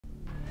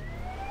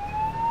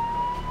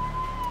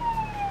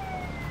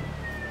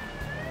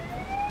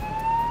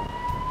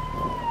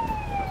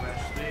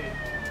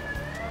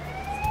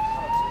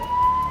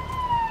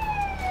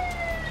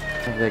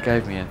They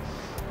gave me a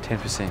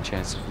 10%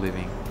 chance of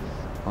living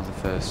on the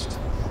first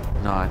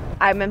night.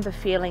 I remember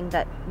feeling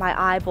that my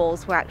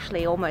eyeballs were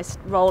actually almost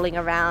rolling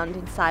around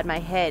inside my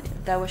head.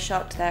 They were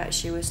shocked that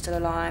she was still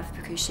alive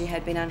because she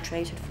had been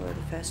untreated for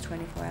the first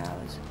 24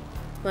 hours.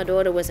 My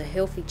daughter was a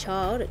healthy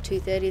child at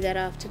 2:30 that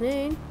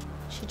afternoon.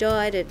 She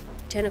died at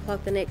 10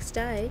 o'clock the next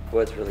day.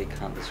 Words really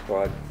can't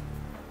describe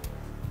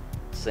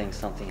seeing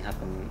something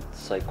happen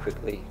so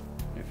quickly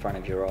in front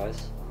of your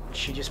eyes.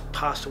 She just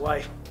passed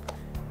away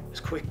as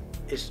quick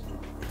as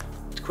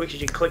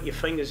you click your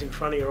fingers in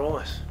front of your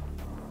eyes.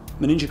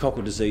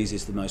 Meningococcal disease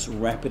is the most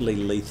rapidly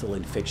lethal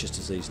infectious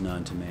disease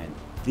known to man.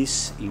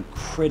 This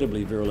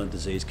incredibly virulent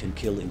disease can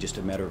kill in just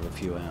a matter of a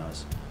few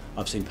hours.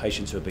 I've seen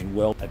patients who have been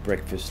well at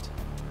breakfast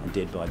and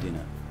dead by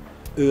dinner.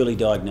 Early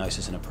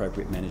diagnosis and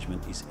appropriate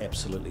management is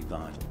absolutely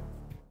vital.